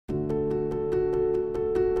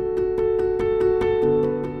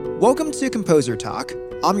Welcome to Composer Talk.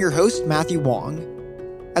 I'm your host, Matthew Wong.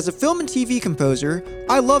 As a film and TV composer,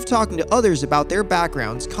 I love talking to others about their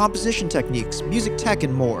backgrounds, composition techniques, music tech,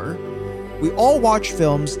 and more. We all watch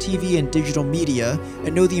films, TV, and digital media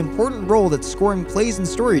and know the important role that scoring plays in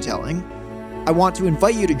storytelling. I want to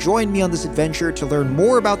invite you to join me on this adventure to learn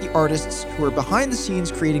more about the artists who are behind the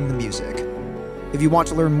scenes creating the music. If you want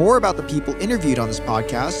to learn more about the people interviewed on this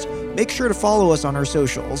podcast, make sure to follow us on our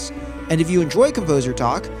socials. And if you enjoy Composer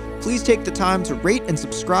Talk, please take the time to rate and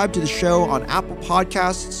subscribe to the show on Apple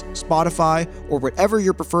Podcasts, Spotify, or whatever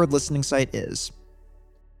your preferred listening site is.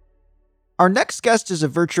 Our next guest is a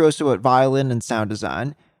virtuoso at violin and sound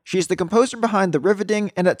design. She's the composer behind the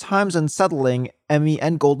riveting and at times unsettling Emmy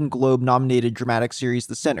and Golden Globe nominated dramatic series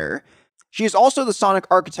The Sinner. She is also the sonic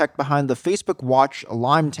architect behind the Facebook watch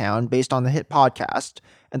Limetown, based on the hit podcast,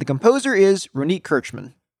 and the composer is Ronit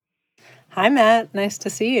Kirchman. Hi, Matt. Nice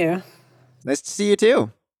to see you. Nice to see you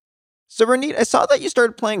too. So, Ronit, I saw that you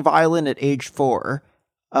started playing violin at age 4.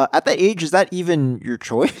 At that age, is that even your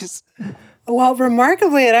choice? Well,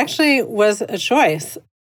 remarkably, it actually was a choice.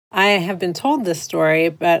 I have been told this story,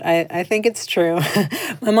 but I think it's true.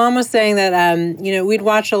 My mom was saying that, we'd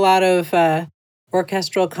watch a lot of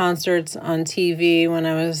orchestral concerts on TV when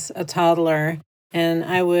I was a toddler, and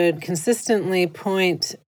I would consistently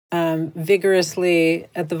point vigorously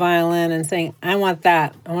at the violin and saying, I want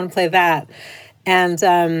that. I want to play that.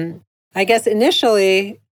 And I guess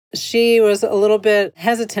initially she was a little bit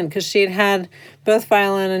hesitant because she'd had both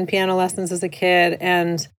violin and piano lessons as a kid,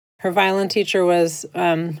 and her violin teacher was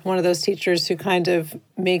one of those teachers who kind of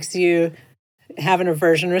makes you have an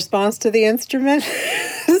aversion response to the instrument.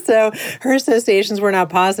 So her associations were not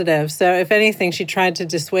positive. So if anything, she tried to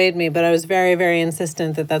dissuade me, but I was very, very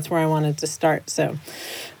insistent that that's where I wanted to start. So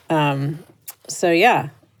it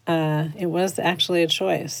was actually a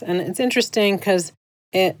choice. And it's interesting because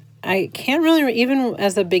I can't really, even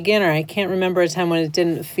as a beginner, I can't remember a time when it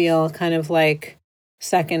didn't feel kind of like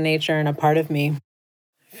second nature and a part of me.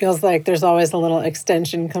 Feels like there's always a little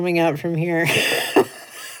extension coming out from here.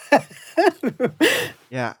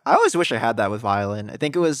 Yeah, I always wish I had that with violin. I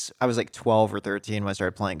was like 12 or 13 when I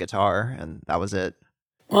started playing guitar, and that was it.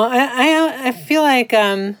 Well, I feel like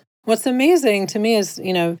what's amazing to me is,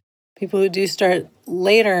 people who do start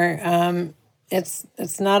later,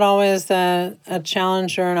 it's not always a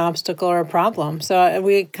challenge or an obstacle or a problem. So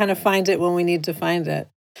we kind of find it when we need to find it.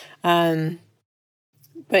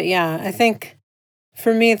 But yeah, I think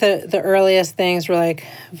for me, the earliest things were like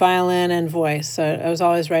violin and voice. So I was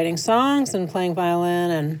always writing songs and playing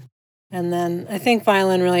violin. And then I think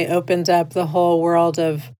violin really opened up the whole world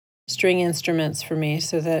of string instruments for me.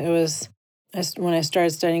 So that when I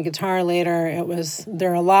started studying guitar later,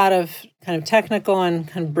 there are a lot of kind of technical and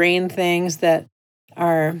kind of brain things that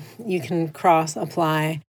you can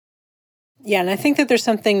cross-apply. Yeah, and I think that there's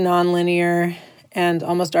something nonlinear and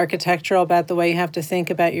almost architectural about the way you have to think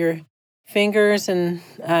about your fingers and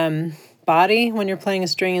body when you're playing a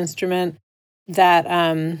string instrument that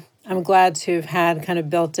I'm glad to have had kind of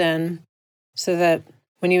built in, so that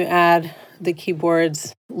when you add the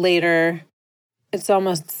keyboards later, it's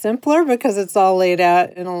almost simpler because it's all laid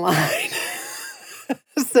out in a line.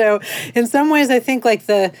 So in some ways, I think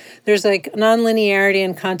there's like nonlinearity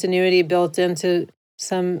and continuity built into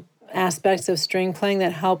some aspects of string playing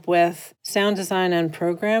that help with sound design and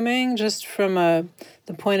programming, just from the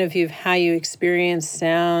point of view of how you experience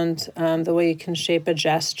sound, the way you can shape a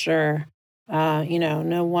gesture.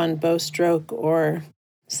 No one bow stroke or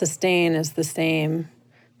sustain is the same.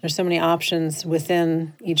 There's so many options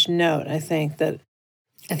within each note, I think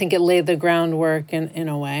it laid the groundwork in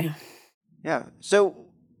a way. Yeah. So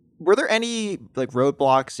were there any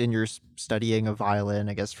roadblocks in your studying of violin,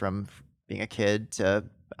 I guess, from being a kid to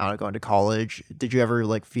going to college? Did you ever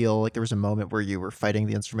feel like there was a moment where you were fighting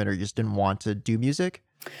the instrument or you just didn't want to do music?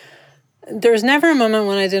 There was never a moment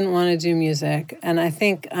when I didn't want to do music. And I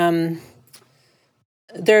think I'm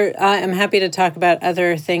happy to talk about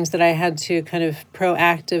other things that I had to kind of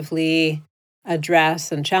proactively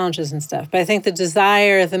address and challenges and stuff. But I think the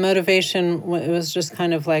desire, the motivation, it was just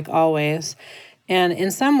kind of like always. And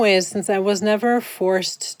in some ways, since I was never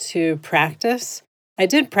forced to practice, I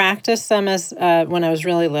did practice some as when I was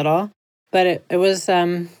really little, but it was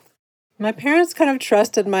my parents kind of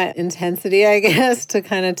trusted my intensity, I guess, to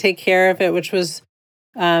kind of take care of it, which was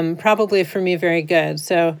probably for me very good.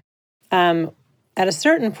 So at a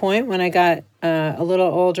certain point, when I got a little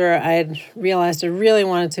older, I had realized I really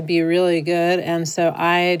wanted to be really good, and so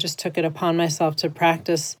I just took it upon myself to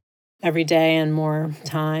practice every day and more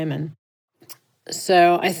time. And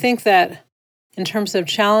so I think that in terms of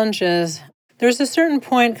challenges, there's a certain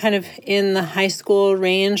point kind of in the high school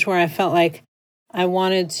range where I felt like I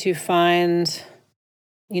wanted to find,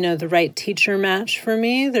 the right teacher match for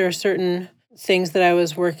me. There are certain things that I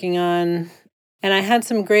was working on, and I had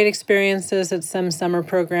some great experiences at some summer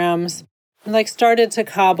programs, like started to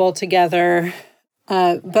cobble together.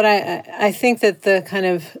 But I think that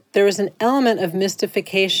there was an element of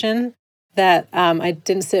mystification that I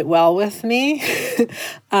didn't sit well with me.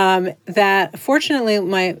 That fortunately,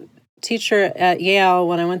 my teacher at Yale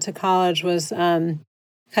when I went to college was kind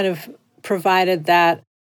of provided that,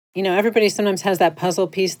 everybody sometimes has that puzzle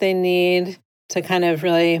piece they need to kind of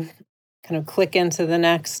really kind of click into the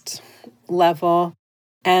next level.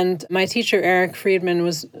 And my teacher, Eric Friedman,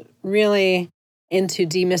 was really into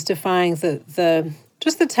demystifying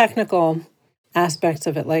just the technical aspects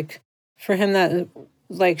of it. Like for him, that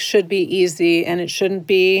like should be easy, and it shouldn't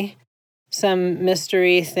be some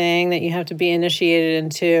mystery thing that you have to be initiated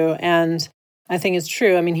into. And I think it's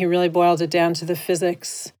true. I mean, he really boiled it down to the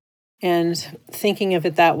physics, and thinking of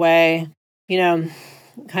it that way,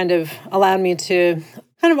 kind of allowed me to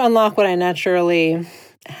kind of unlock what I naturally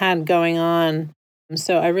had going on.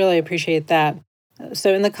 So I really appreciate that.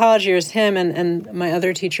 So in the college years, him and my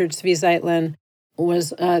other teacher, Zvi Zeitlin,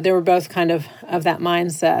 they were both kind of that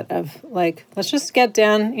mindset of like, let's just get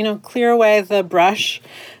down, clear away the brush,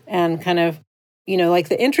 and kind of, like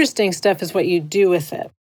the interesting stuff is what you do with it,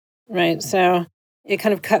 right? So it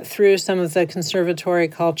kind of cut through some of the conservatory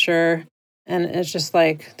culture, and it's just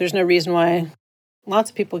like, there's no reason why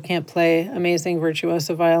lots of people can't play amazing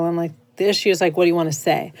virtuoso violin. Like the issue is like, what do you want to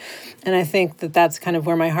say? And I think that that's kind of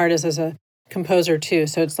where my heart is as a composer too.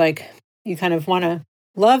 So it's like, you kind of want to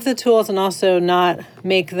love the tools and also not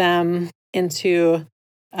make them into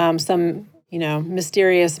some,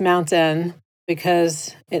 mysterious mountain,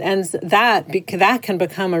 because that can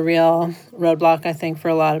become a real roadblock, I think, for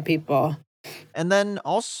a lot of people. And then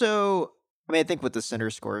also, I think with the center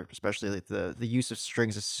score, especially like the use of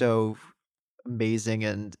strings is so amazing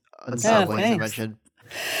and unsettling, as I mentioned.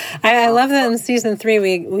 I love that in season 3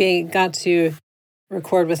 we got to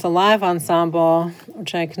record with a live ensemble,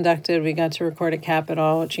 which I conducted. We got to record at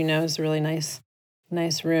Capitol, which is a really nice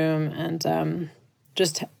room. And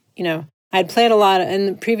just, I'd played a lot in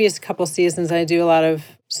the previous couple seasons. I do a lot of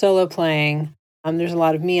solo playing. There's a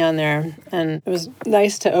lot of me on there. And it was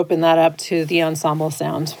nice to open that up to the ensemble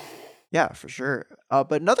sound. Yeah, for sure.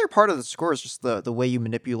 But another part of the score is just the way you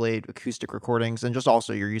manipulate acoustic recordings and just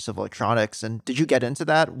also your use of electronics. And did you get into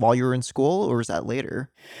that while you were in school, or was that later?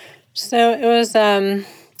 So it was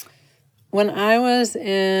when I was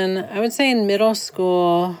I would say in middle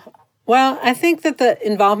school. Well, I think that the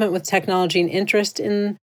involvement with technology and interest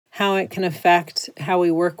in how it can affect how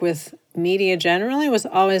we work with media generally was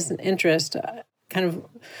always an interest. Kind of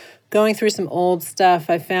going through some old stuff,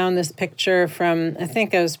 I found this picture from, I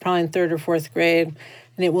think I was probably in 3rd or 4th grade,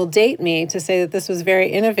 and it will date me to say that this was very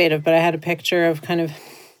innovative, but I had a picture of kind of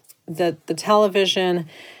the television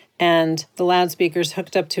and the loudspeakers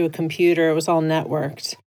hooked up to a computer. It was all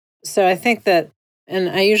networked. So I think that, and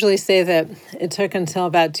I usually say that it took until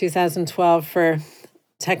about 2012 for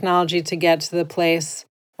technology to get to the place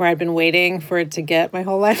where I'd been waiting for it to get my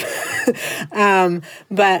whole life.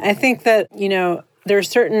 But I think that, there are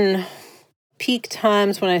certain peak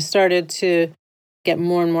times when I started to get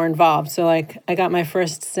more and more involved. So like I got my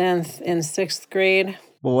first synth in 6th grade.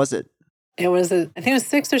 What was it? I think it was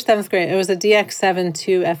 6th or 7th grade. It was a DX7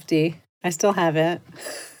 2FD. I still have it.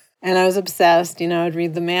 And I was obsessed. I'd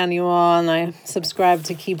read the manual, and I subscribed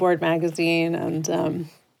to Keyboard Magazine. And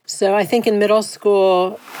so I think in middle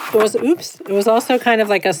school, it was also kind of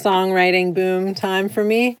like a songwriting boom time for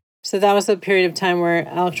me. So that was a period of time where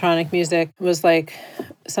electronic music was like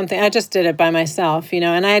something, I just did it by myself,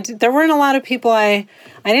 and there weren't a lot of people, I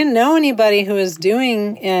didn't know anybody who was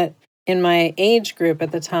doing it in my age group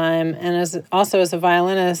at the time. And as a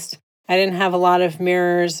violinist, I didn't have a lot of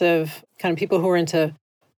mirrors of kind of people who were into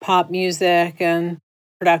pop music and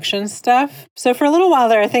production stuff. So for a little while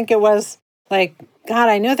there, I think it was like, God,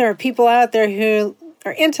 I know there are people out there who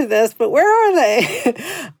are into this, but where are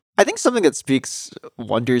they? I think something that speaks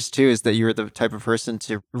wonders too is that you're the type of person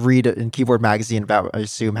to read in Keyboard Magazine about, I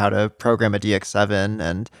assume, how to program a DX7.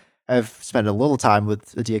 And I've spent a little time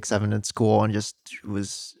with a DX7 in school and just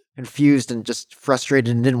was confused and just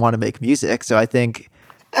frustrated and didn't want to make music. So I think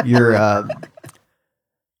your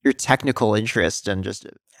technical interest and just,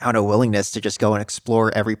 willingness to just go and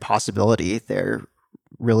explore every possibility there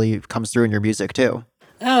really comes through in your music too.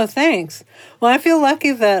 Oh, thanks. Well, I feel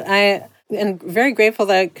lucky that and very grateful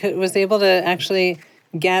that I was able to actually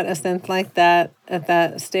get a synth like that at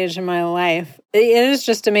that stage in my life. It is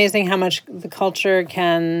just amazing how much the culture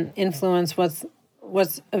can influence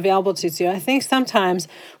what's available to you. I think sometimes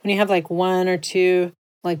when you have like one or two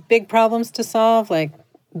like big problems to solve, like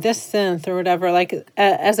this synth or whatever, like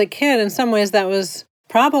as a kid, in some ways that was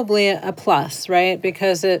probably a plus, right?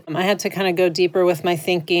 Because I had to kind of go deeper with my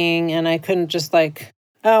thinking, and I couldn't just like,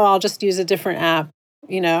 oh, I'll just use a different app,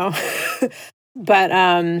 you know. But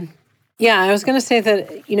yeah, I was going to say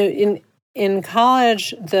that, in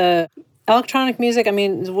college, the electronic music, I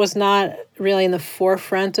mean, was not really in the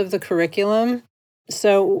forefront of the curriculum.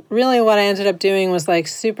 So really what I ended up doing was like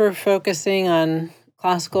super focusing on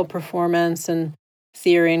classical performance and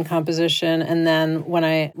theory and composition. And then when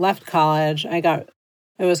I left college, it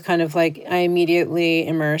was kind of like I immediately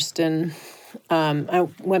immersed in, I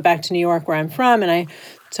went back to New York where I'm from, and I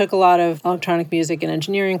took a lot of electronic music and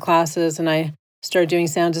engineering classes, and I started doing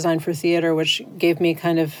sound design for theater, which gave me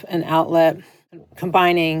kind of an outlet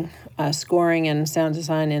combining scoring and sound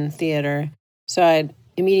design in theater. So I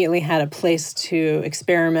immediately had a place to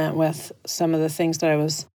experiment with some of the things that I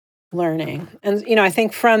was learning. And, I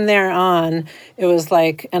think from there on, it was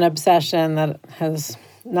like an obsession that has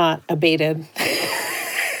not abated.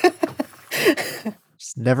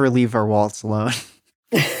 Just never leave our wallets alone.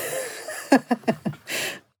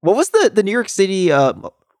 What was the New York City,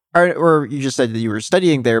 or you just said that you were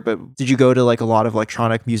studying there, but did you go to like a lot of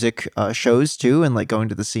electronic music shows too, and like going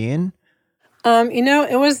to the scene?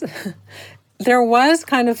 It was, there was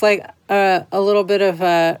kind of like a little bit of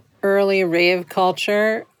a early rave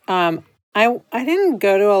culture. I didn't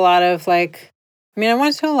go to a lot of I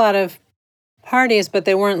went to a lot of parties, but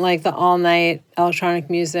they weren't like the all night electronic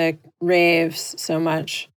music raves so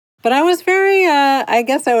much. But I was very, I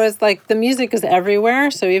guess I was like, the music is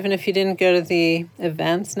everywhere. So even if you didn't go to the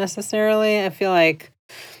events necessarily, I feel like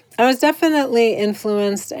I was definitely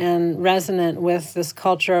influenced and resonant with this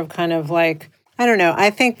culture of kind of like, I don't know.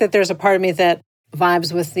 I think that there's a part of me that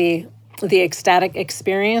vibes with the ecstatic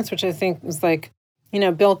experience, which I think is like,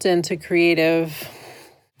 built into creative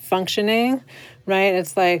functioning, right?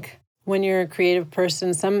 It's like when you're a creative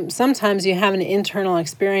person, sometimes you have an internal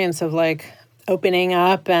experience of like opening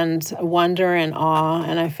up and wonder and awe.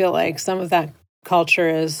 And I feel like some of that culture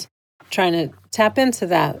is trying to tap into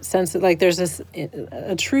that sense that like there's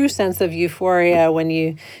a true sense of euphoria when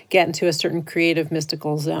you get into a certain creative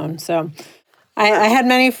mystical zone. So I had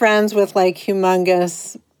many friends with like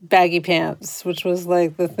humongous baggy pants, which was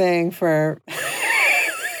like the thing for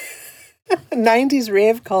 90s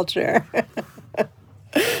rave culture.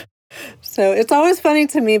 So it's always funny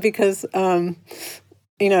to me because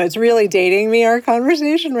it's really dating me, our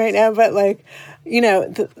conversation right now, but like,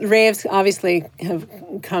 the raves obviously have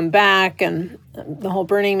come back and the whole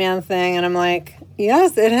Burning Man thing. And I'm like,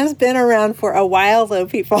 yes, it has been around for a while though,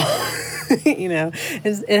 people.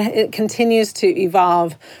 It continues to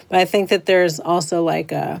evolve. But I think that there's also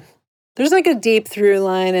like a deep through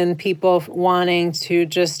line in people wanting to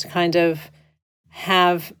just kind of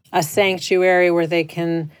have a sanctuary where they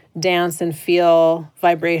can dance and feel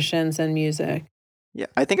vibrations and music. Yeah,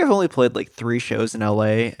 I think I've only played like 3 shows in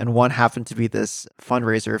LA, and one happened to be this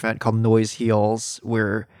fundraiser event called Noise Heals,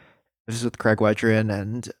 where this was with Craig Wedren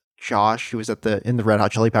and Josh, who was in the Red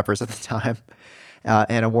Hot Chili Peppers at the time,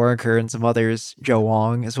 Anna Warrenker and some others, Joe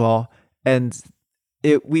Wong as well. And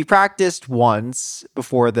we practiced once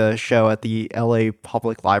before the show at the LA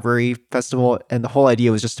Public Library Festival, and the whole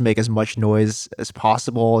idea was just to make as much noise as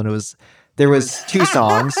possible. And there was 2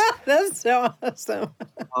 songs. That's so awesome.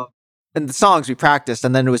 And the songs we practiced,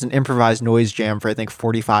 and then it was an improvised noise jam for I think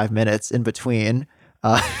 45 minutes in between.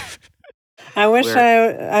 I wish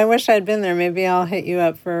I'd been there. Maybe I'll hit you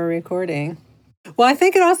up for a recording. Well, I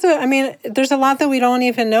think it also, there's a lot that we don't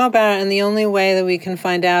even know about, and the only way that we can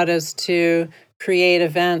find out is to create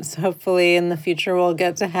events. Hopefully in the future we'll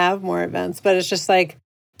get to have more events, but it's just like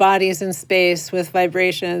bodies in space with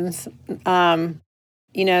vibrations. How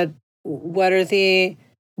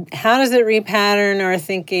does it repattern our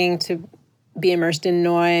thinking to be immersed in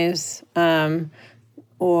noise,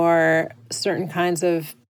 or certain kinds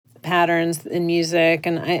of patterns in music?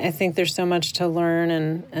 And I think there's so much to learn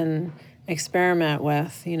and experiment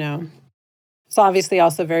with, It's obviously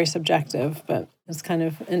also very subjective, but it's kind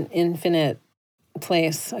of an infinite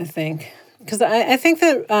place, I think. Because I think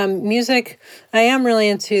that music, I am really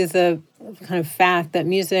into the kind of fact that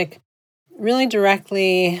music really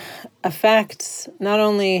directly affects not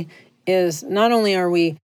only are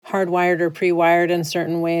we hardwired or pre-wired in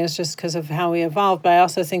certain ways just because of how we evolved, but I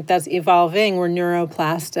also think that's evolving. We're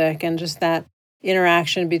neuroplastic, and just that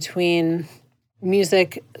interaction between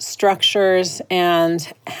music structures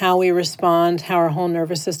and how we respond, how our whole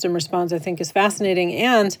nervous system responds, I think is fascinating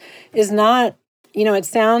and is not, it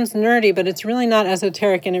sounds nerdy, but it's really not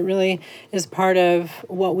esoteric, and it really is part of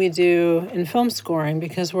what we do in film scoring,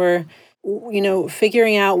 because we're,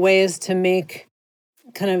 figuring out ways to make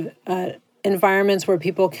kind of environments where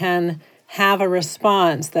people can have a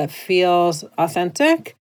response that feels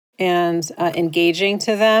authentic and engaging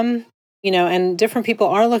to them, and different people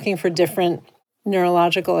are looking for different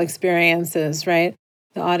neurological experiences, right?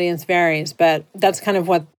 The audience varies, but that's kind of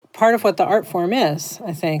part of what the art form is,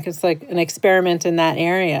 I think. It's like an experiment in that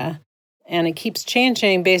area. And it keeps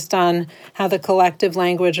changing based on how the collective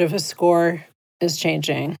language of a score is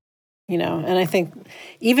changing, And I think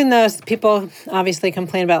even though people obviously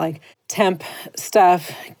complain about like temp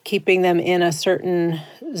stuff, keeping them in a certain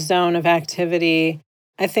zone of activity,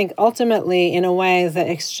 I think ultimately, in a way,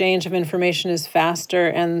 the exchange of information is faster,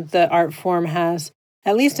 and the art form has,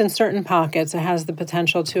 at least in certain pockets, it has the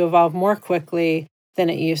potential to evolve more quickly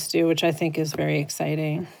than it used to, which I think is very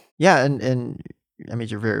exciting. Yeah, and I mean,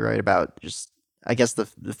 you're very right about just, I guess, the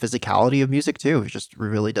physicality of music too. It just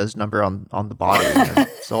really does number on the body and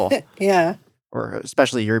soul. Yeah. Or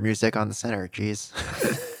especially your music on the center. Jeez.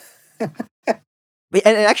 And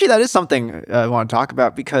actually, that is something I want to talk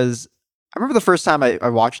about, because I remember the first time I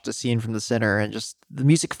watched a scene from the center, and just the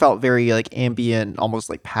music felt very like ambient, almost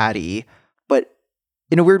like patty. But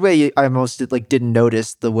in a weird way, I almost didn't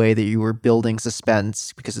notice the way that you were building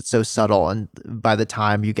suspense, because it's so subtle. And by the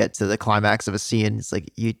time you get to the climax of a scene, it's like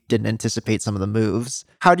you didn't anticipate some of the moves.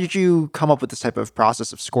 How did you come up with this type of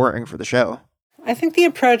process of scoring for the show? I think the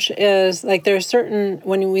approach is like there's certain,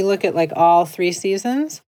 when we look at like all 3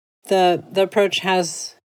 seasons, the approach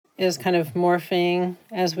is kind of morphing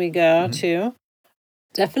as we go too.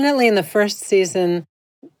 Definitely in the first season,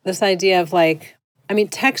 this idea of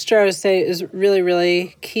texture, I would say, is really,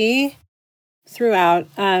 really key throughout.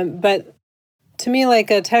 But to me,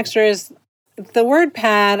 like a texture is the word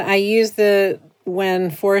pad. I use it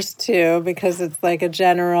when forced to, because it's like a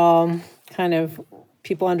general kind of,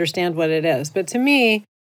 people understand what it is. But to me,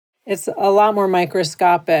 it's a lot more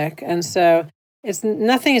microscopic. And so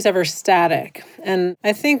nothing is ever static. And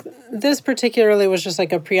I think this particularly was just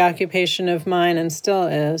like a preoccupation of mine, and still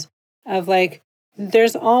is, of like,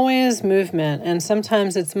 there's always movement, and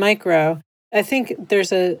sometimes it's micro. I think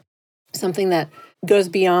there's something that goes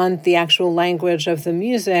beyond the actual language of the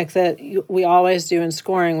music that we always do in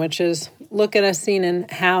scoring, which is look at a scene and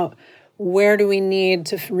where do we need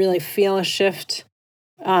to really feel a shift?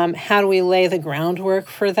 How do we lay the groundwork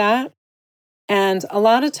for that? And a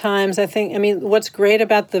lot of times, what's great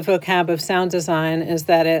about the vocab of sound design is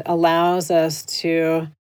that it allows us to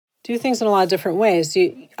do things in a lot of different ways.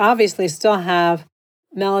 You obviously still have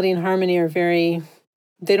melody and harmony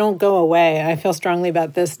they don't go away. I feel strongly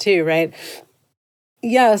about this too, right?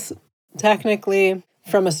 Yes, technically,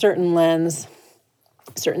 from a certain lens,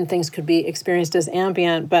 certain things could be experienced as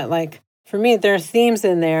ambient, but like for me, there are themes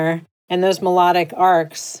in there, and those melodic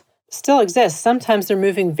arcs still exist. Sometimes they're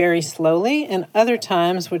moving very slowly, and other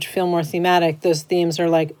times, which feel more thematic, those themes are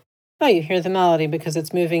like, oh, you hear the melody because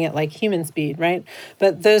it's moving at like human speed, right?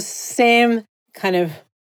 But those same kind of,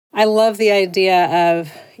 I love the idea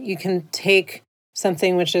of you can take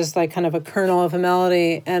something which is like kind of a kernel of a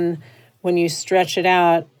melody, and when you stretch it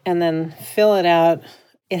out and then fill it out,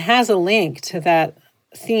 it has a link to that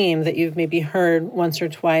theme that you've maybe heard once or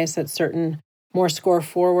twice at certain more score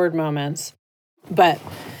forward moments. But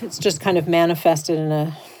it's just kind of manifested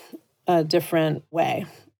in a different way.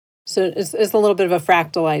 So it's a little bit of a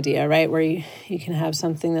fractal idea, right? Where you can have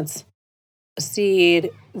something that's a seed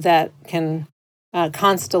that can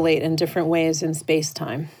constellate in different ways in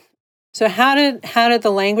space-time. So how did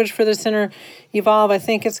the language for the center evolve? I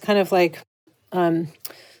think it's kind of like the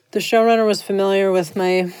showrunner was familiar with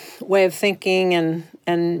my way of thinking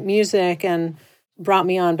and music, and brought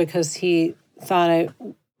me on because he thought I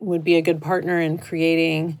would be a good partner in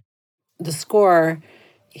creating the score.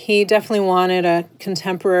 He definitely wanted a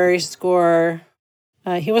contemporary score.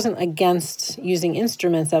 He wasn't against using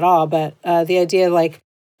instruments at all, but the idea like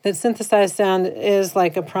that synthesized sound is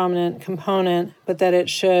like a prominent component, but that it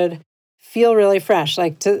should feel really fresh.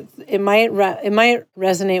 Like it might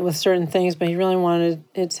resonate with certain things, but he really wanted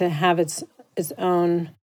it to have its own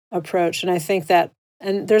approach. And I think that,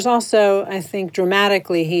 and there's also, I think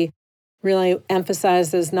dramatically, he really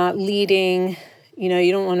emphasizes not leading.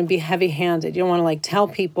 You don't want to be heavy-handed. You don't want to like tell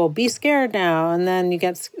people, be scared now, and then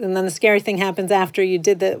the scary thing happens after you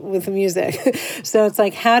did that with the music. So it's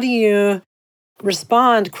like, how do you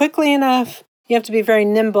respond quickly enough? You have to be very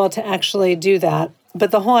nimble to actually do that.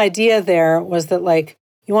 But the whole idea there was that like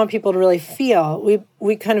you want people to really feel.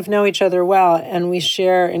 We kind of know each other well, and we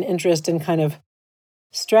share an interest in kind of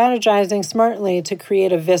strategizing smartly to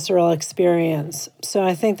create a visceral experience. So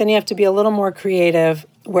I think then you have to be a little more creative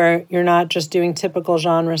where you're not just doing typical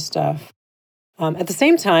genre stuff. At the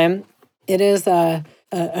same time, it is a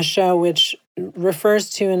show which refers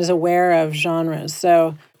to and is aware of genres.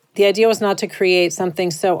 So the idea was not to create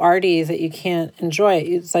something so arty that you can't enjoy it.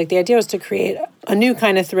 It's like the idea was to create a new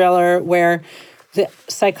kind of thriller where the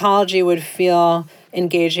psychology would feel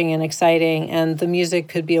engaging and exciting, and the music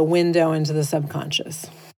could be a window into the subconscious.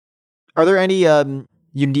 Are there any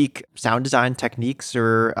unique sound design techniques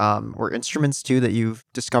or instruments too that you've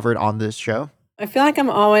discovered on this show? I feel like I'm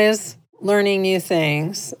always learning new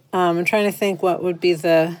things. I'm trying to think what would be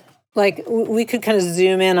we could kind of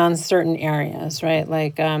zoom in on certain areas, right?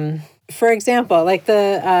 Like, for example, like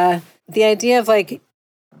the idea of like,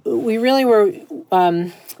 we really were,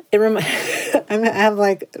 I have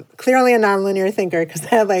like clearly a nonlinear thinker because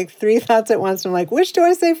I have like three thoughts at once. I'm like, which do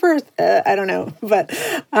I say first? I don't know. But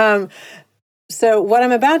so what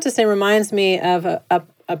I'm about to say reminds me of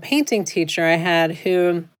a painting teacher I had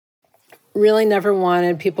who really never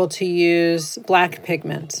wanted people to use black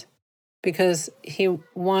pigment because he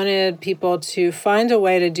wanted people to find a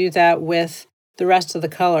way to do that with the rest of the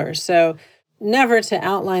colors. So never to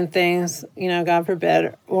outline things, God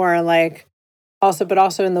forbid, or like but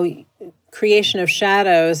also in the creation of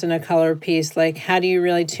shadows in a color piece, like how do you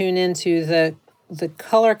really tune into the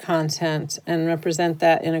color content and represent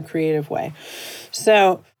that in a creative way?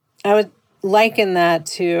 So I would liken that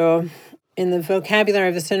to, in the vocabulary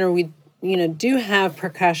of the center, we do have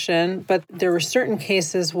percussion, but there were certain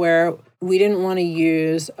cases where we didn't want to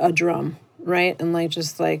use a drum, right? And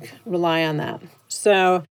just rely on that.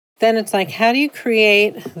 So then it's like, how do you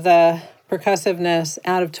create the percussiveness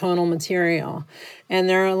out of tonal material? And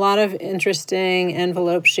there are a lot of interesting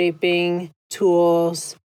envelope shaping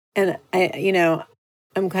tools. And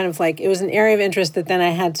I'm kind of like, it was an area of interest that then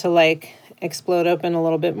I had to explode open a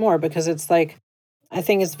little bit more, because it's like, I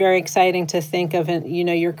think it's very exciting to think of it,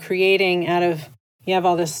 you're creating you have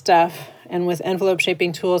all this stuff, and with envelope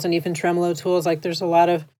shaping tools and even tremolo tools, there's a lot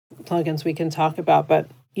of plugins we can talk about, but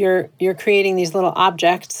you're creating these little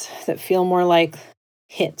objects that feel more like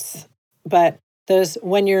hits. But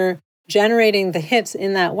when you're generating the hits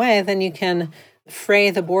in that way, then you can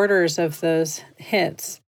fray the borders of those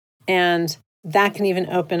hits, and that can even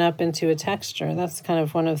open up into a texture. That's kind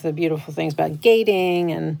of one of the beautiful things about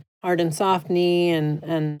gating and hard and soft knee.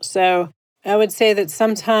 And so I would say that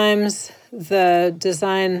sometimes the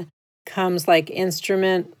design comes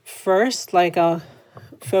instrument first, I'll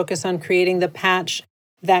focus on creating the patch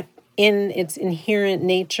that in its inherent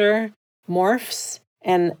nature morphs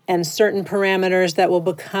and certain parameters that will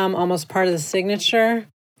become almost part of the signature.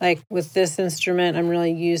 Like with this instrument, I'm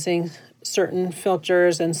really using certain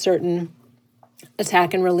filters and certain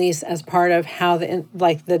attack and release as part of how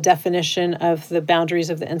the definition of the boundaries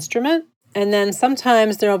of the instrument. And then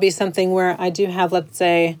sometimes there will be something where I do have, let's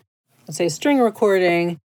say string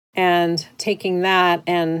recording, and taking that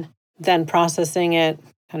and then processing it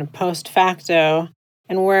kind of post facto,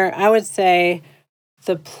 and where I would say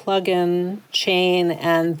the plugin chain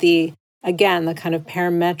and the kind of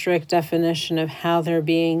parametric definition of how they're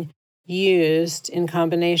being used in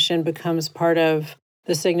combination becomes part of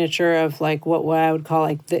the signature of what I would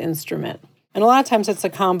call the instrument. And a lot of times it's a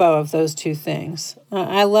combo of those two things.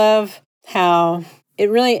 I love how it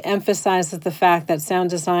really emphasizes the fact that sound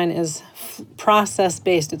design is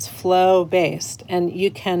process-based, it's flow-based, and you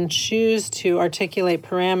can choose to articulate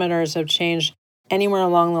parameters of change anywhere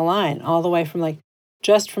along the line, all the way from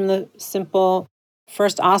just from the simple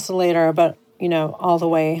first oscillator, but all the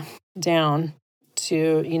way down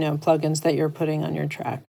to plugins that you're putting on your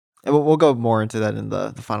track. And we'll go more into that in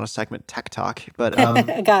the final segment, Tech Talk. But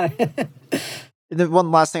got it. The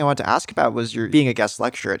one last thing I wanted to ask about was your being a guest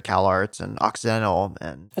lecturer at CalArts and Occidental.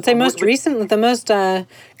 And I'd say the most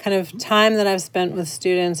kind of time that I've spent with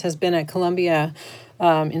students has been at Columbia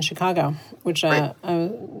in Chicago, which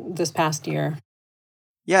this past year.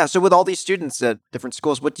 Yeah. So with all these students at different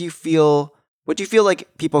schools, what do you feel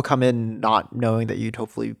like people come in not knowing that you'd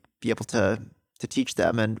hopefully be able to teach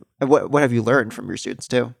them? And what have you learned from your students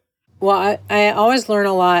too? Well, I always learn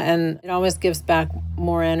a lot, and it always gives back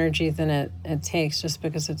more energy than it takes, just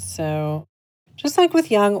because it's so, just like with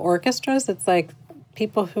young orchestras, it's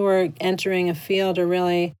people who are entering a field are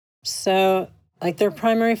really so, their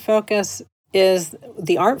primary focus is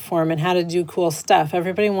the art form and how to do cool stuff.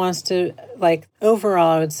 Everybody wants to,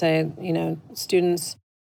 overall, I would say, students,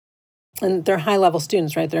 and they're high-level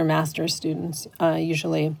students, right? They're master's students,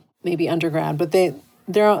 usually maybe undergrad, but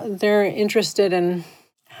they're interested in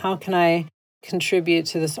how can I contribute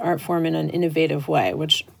to this art form in an innovative way,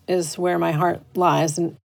 which is where my heart lies.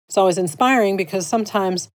 And it's always inspiring because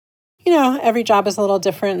sometimes, every job is a little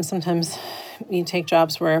different. And sometimes you take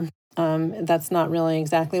jobs where that's not really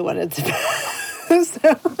exactly what it's about.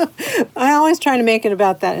 So I always try to make it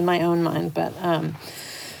about that in my own mind. But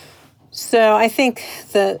so I think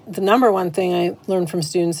the number one thing I learned from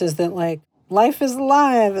students is that like life is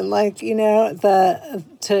alive, and like,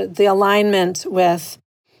 the alignment with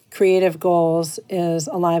creative goals is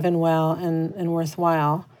alive and well and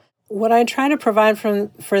worthwhile. What I try to provide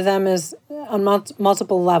for them is on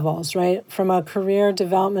multiple levels, right? From a career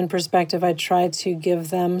development perspective, I try to give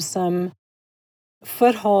them some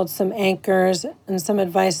footholds, some anchors, and some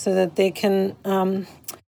advice so that they can, I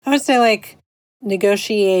would say, like,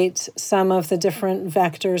 negotiate some of the different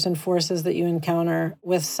vectors and forces that you encounter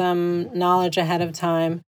with some knowledge ahead of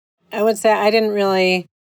time. I would say I didn't really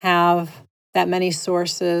have that many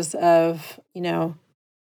sources of, I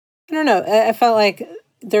don't know. I felt like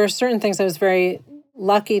there are certain things I was very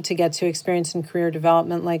lucky to get to experience in career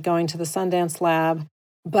development, like going to the Sundance Lab.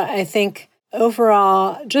 But I think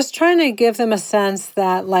overall, just trying to give them a sense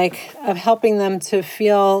that, like, of helping them to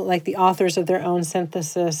feel like the authors of their own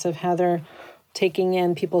synthesis of how they're taking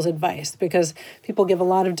in people's advice, because people give a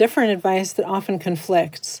lot of different advice that often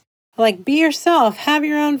conflicts. Like, be yourself, have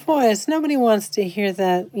your own voice. Nobody wants to hear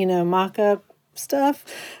that, mock-up stuff.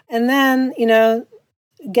 And then,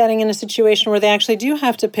 getting in a situation where they actually do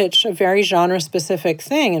have to pitch a very genre-specific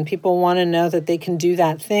thing, and people want to know that they can do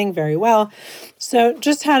that thing very well. So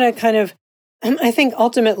just how to kind of, I think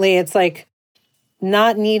ultimately it's like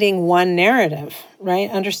not needing one narrative,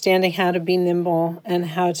 right? Understanding how to be nimble and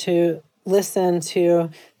how to listen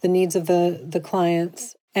to the needs of the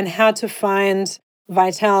clients, and how to find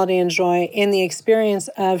vitality and joy in the experience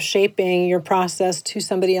of shaping your process to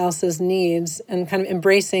somebody else's needs and kind of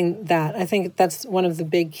embracing that. I think that's one of the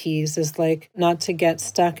big keys, is like not to get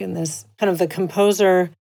stuck in this kind of the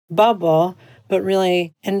composer bubble, but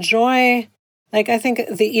really enjoy. Like, I think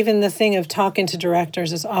even the thing of talking to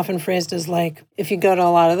directors is often phrased as like, if you go to a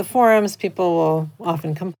lot of the forums, people will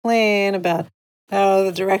often complain about, oh,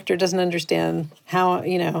 the director doesn't understand how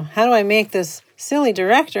do I make this silly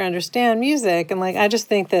director understand music? And like, I just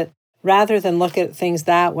think that rather than look at things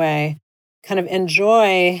that way, kind of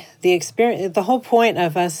enjoy the experience. The whole point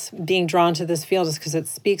of us being drawn to this field is because it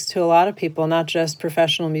speaks to a lot of people, not just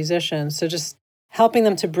professional musicians. So just helping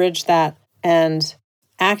them to bridge that and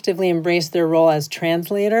actively embrace their role as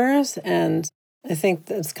translators. And I think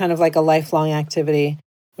that's kind of like a lifelong activity,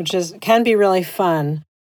 which can be really fun.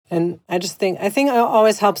 And I think it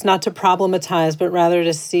always helps not to problematize, but rather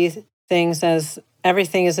to see things as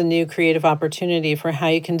everything is a new creative opportunity for how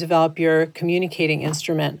you can develop your communicating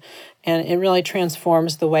instrument. And it really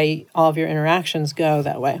transforms the way all of your interactions go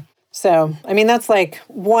that way. So, I mean, that's like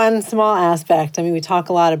one small aspect. I mean, we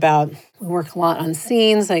work a lot on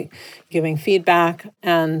scenes, like giving feedback,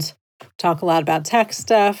 and talk a lot about tech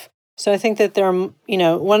stuff. So I think that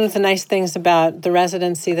one of the nice things about the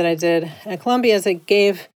residency that I did at Columbia is it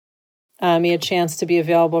gave me a chance to be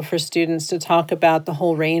available for students to talk about the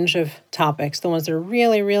whole range of topics, the ones that are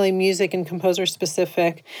really, really music and composer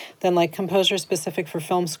specific, then like composer specific for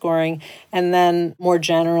film scoring, and then more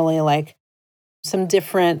generally like some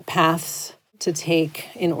different paths to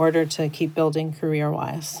take in order to keep building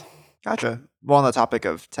career-wise. Gotcha. Well, on the topic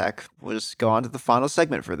of tech, we'll just go on to the final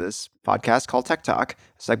segment for this podcast called Tech Talk,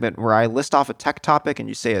 a segment where I list off a tech topic and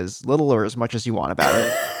you say as little or as much as you want about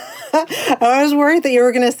it. I was worried that you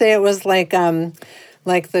were going to say it was like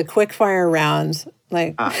the quick fire round.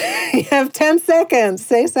 Like, you have 10 seconds,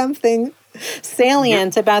 say something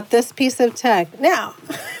salient about this piece of tech now.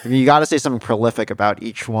 You got to say something prolific about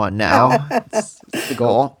each one now. It's the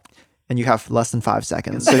goal. And you have less than 5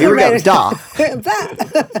 seconds. So here we go. DAW.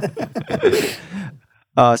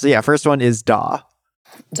 So yeah, first one is DAW.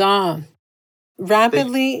 DAW.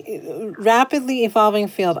 Rapidly evolving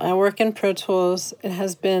field. I work in Pro Tools. It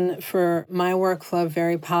has been, for my workflow,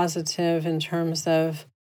 very positive in terms of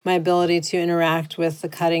my ability to interact with the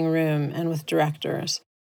cutting room and with directors.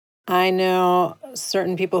 I know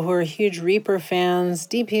certain people who are huge Reaper fans,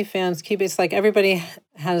 DP fans, Cubase, like everybody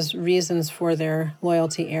has reasons for their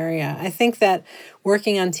loyalty area. I think that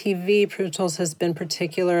working on TV, Pro Tools has been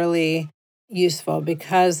particularly useful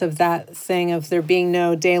because of that thing of there being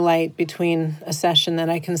no daylight between a session that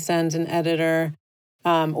I can send an editor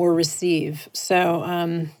or receive.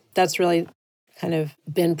 So that's really kind of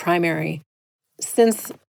been primary.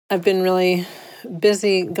 Since I've been really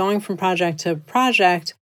busy going from project to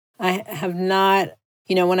project, I have not,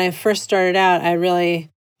 when I first started out,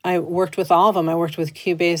 I worked with all of them. I worked with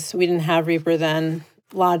Cubase. We didn't have Reaper then.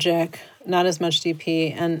 Logic, not as much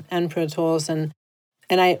DP, and Pro Tools, and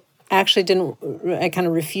I actually didn't. I kind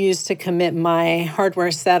of refused to commit my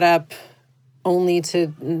hardware setup only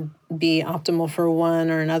to be optimal for one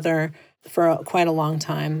or another for quite a long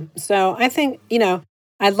time. So I think,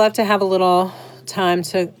 I'd love to have a little time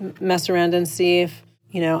to mess around and see if,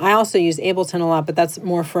 I also use Ableton a lot, but that's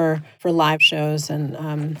more for live shows. And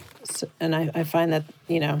I find that,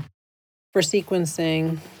 for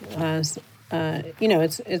sequencing,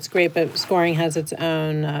 it's great, but scoring has its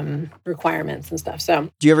own requirements and stuff.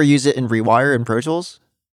 So Do you ever use it in Rewire and Pro Tools?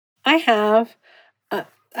 I have.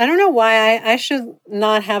 I don't know why I should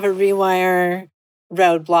not have a Rewire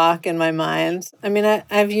roadblock in my mind. I mean,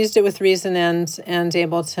 I've used it with Reason and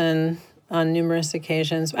Ableton on numerous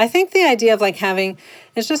occasions. I think the idea of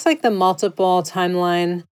it's just like the multiple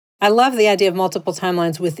timeline. I love the idea of multiple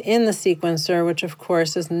timelines within the sequencer, which of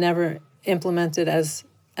course is never implemented as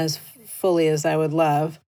fully as I would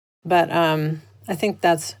love. But I think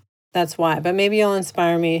that's why. But maybe you'll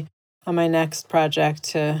inspire me on my next project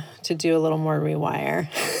to do a little more Rewire.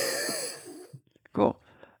 Cool.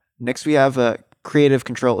 Next we have creative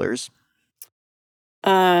controllers.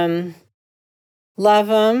 Love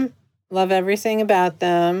them. Love everything about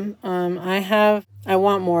them. I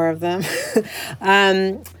want more of them.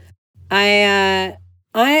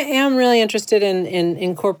 I am really interested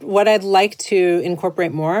in what I'd like to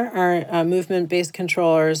incorporate more are movement-based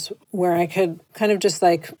controllers where I could kind of just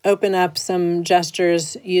open up some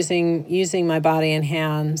gestures using my body and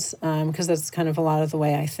hands because that's kind of a lot of the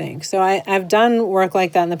way I think. So I've done work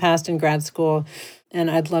like that in the past in grad school,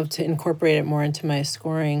 and I'd love to incorporate it more into my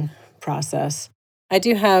scoring process. I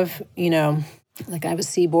do have, I have a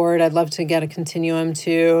C board. I'd love to get a continuum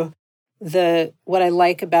too. What I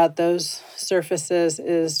like about those surfaces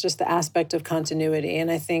is just the aspect of continuity. And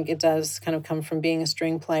I think it does kind of come from being a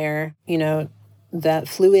string player, that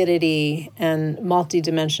fluidity and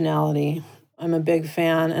multidimensionality. I'm a big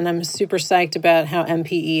fan, and I'm super psyched about how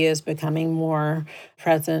MPE is becoming more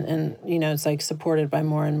present and, it's supported by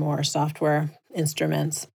more and more software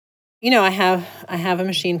instruments. I have a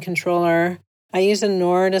machine controller. I use a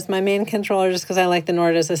Nord as my main controller just because I like the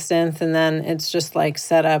Nord as a synth, and then it's just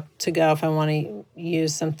set up to go if I want to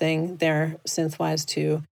use something there synth-wise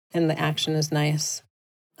too, and the action is nice.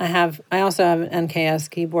 I also have an NKS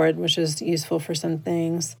keyboard, which is useful for some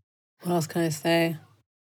things. What else can I say?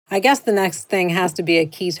 I guess the next thing has to be a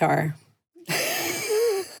keytar.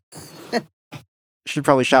 Should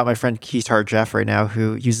probably shout my friend Keytar Jeff right now,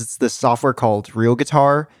 who uses this software called Real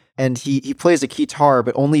Guitar. And he plays a guitar,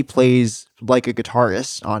 but only plays like a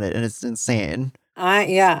guitarist on it, and it's insane.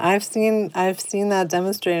 I've seen that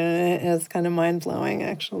demonstrated, and it is kind of mind blowing,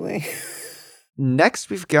 actually.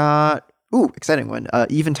 Next, we've got exciting one,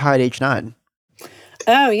 Eventide H9.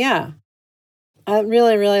 Oh yeah, I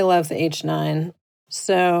really really love the H9.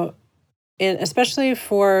 So, especially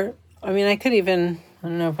for, I don't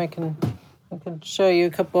know if I could show you a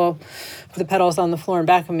couple of the pedals on the floor in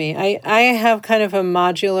back of me. I have kind of a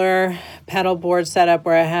modular pedal board setup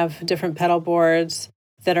where I have different pedal boards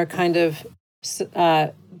that are kind of,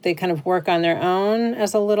 they kind of work on their own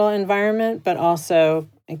as a little environment, but also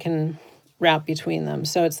it can route between them.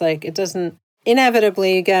 So it's it doesn't,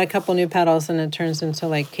 inevitably you get a couple new pedals and it turns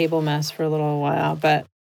into cable mess for a little while. But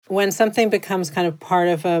when something becomes kind of part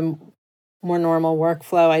of a more normal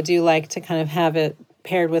workflow, I do like to kind of have it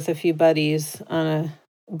paired with a few buddies on a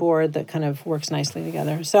board that kind of works nicely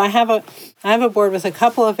together. So I have a board with a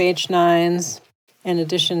couple of H9s in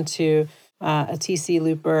addition to a TC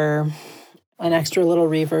looper, an extra little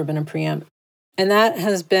reverb, and a preamp. And that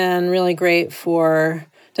has been really great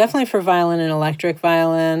definitely for violin and electric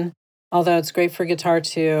violin, although it's great for guitar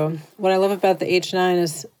too. What I love about the H9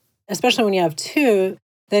 is, especially when you have two,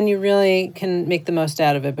 then you really can make the most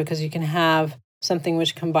out of it because you can have something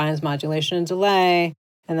which combines modulation and delay,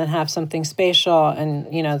 and then have something spatial, and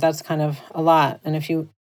that's kind of a lot. And it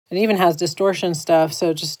even has distortion stuff,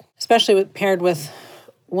 so just especially paired with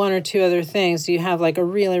one or two other things, you have a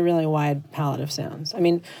really really wide palette of sounds. I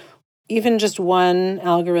mean, even just one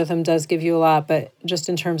algorithm does give you a lot, but just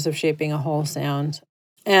in terms of shaping a whole sound.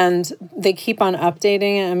 And they keep on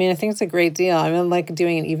updating it. I mean, I think it's a great deal. I mean, like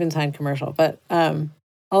doing an Eventide commercial, but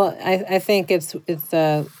I think it's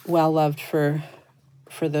well loved for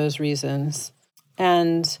those reasons,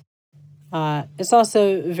 and it's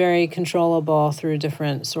also very controllable through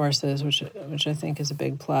different sources, which I think is a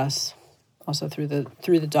big plus. Also through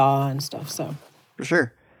the DAW and stuff. So For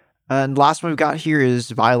sure. And the last one we've got here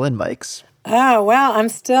is violin mics. Oh well,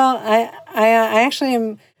 I actually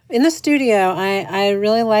am in the studio. I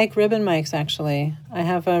really like ribbon mics. Actually, I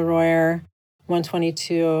have a Royer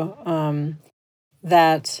 122.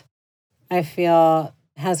 that I feel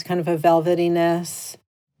has kind of a velvetyness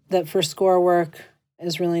that for score work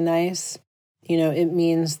is really nice. It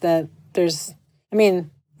means that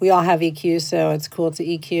we all have EQ, so it's cool to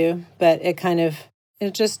EQ, but it has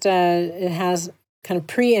kind of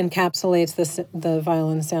pre-encapsulates the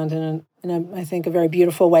violin sound in I think, a very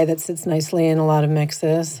beautiful way that sits nicely in a lot of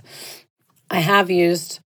mixes. I have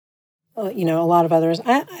used, a lot of others.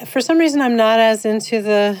 For some reason, I'm not as into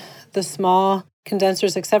the small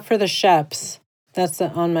condensers, except for the Sheps. That's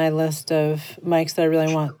on my list of mics that I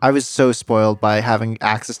really want. I was so spoiled by having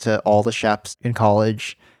access to all the Sheps in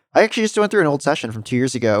college. I actually just went through an old session from 2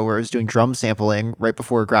 years ago where I was doing drum sampling right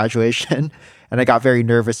before graduation, and I got very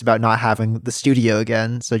nervous about not having the studio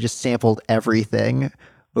again, so I just sampled everything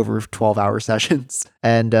over 12-hour sessions.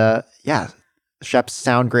 And Sheps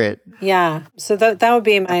sound great. Yeah, so that would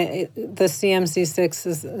be the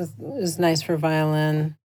CMC6 is nice for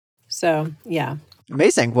violin. So, yeah.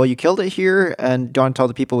 Amazing. Well, you killed it here, and do you want to tell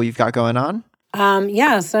the people what you've got going on?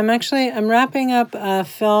 Yes, I'm wrapping up a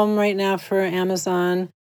film right now for Amazon.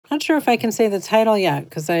 Not sure if I can say the title yet,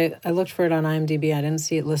 because I looked for it on IMDb. I didn't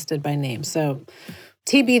see it listed by name. So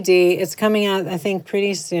TBD, it's coming out, I think,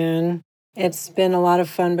 pretty soon. It's been a lot of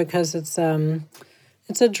fun because it's a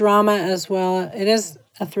drama as well. It is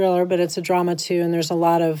a thriller, but it's a drama too. And there's a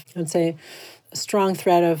lot of, I would say, a strong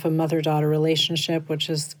thread of a mother-daughter relationship, which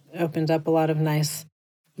has opened up a lot of nice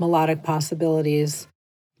melodic possibilities.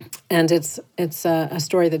 And it's a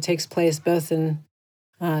story that takes place both in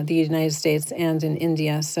the United States and in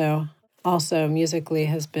India. So also musically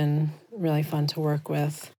has been really fun to work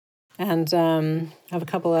with. And I have a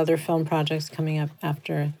couple other film projects coming up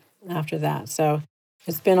after that. So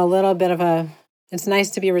it's been a little bit of it's nice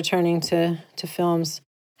to be returning to films,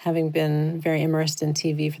 having been very immersed in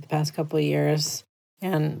TV for the past couple of years.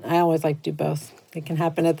 And I always like to do both. It can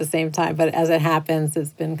happen at the same time, but as it happens,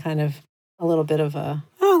 it's been kind of a little bit of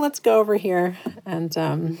let's go over here.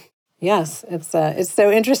 And yes, it's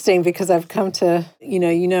so interesting because I've come to,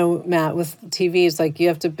 Matt, with TV, it's like you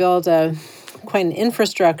have to build quite an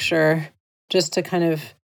infrastructure just to kind of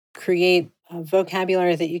create a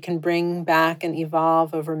vocabulary that you can bring back and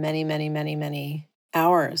evolve over many, many, many, many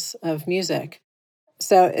hours of music.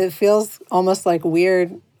 So it feels almost like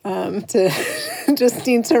weird to just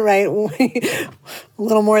need to write a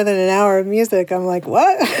little more than an hour of music. I'm like,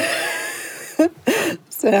 what?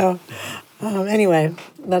 So anyway,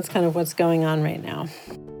 that's kind of what's going on right now.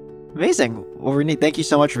 Amazing. Well, Ronit, thank you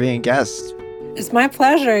so much for being a guest. It's my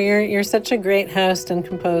pleasure. You're such a great host and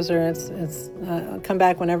composer. It's come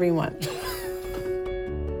back whenever you want.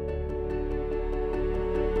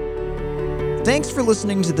 Thanks for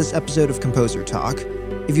listening to this episode of Composer Talk.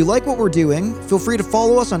 If you like what we're doing, feel free to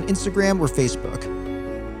follow us on Instagram or Facebook.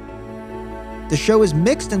 The show is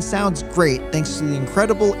mixed and sounds great thanks to the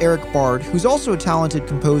incredible Eric Bard, who's also a talented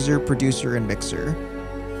composer, producer, and mixer.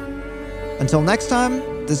 Until next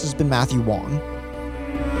time, this has been Matthew Wong.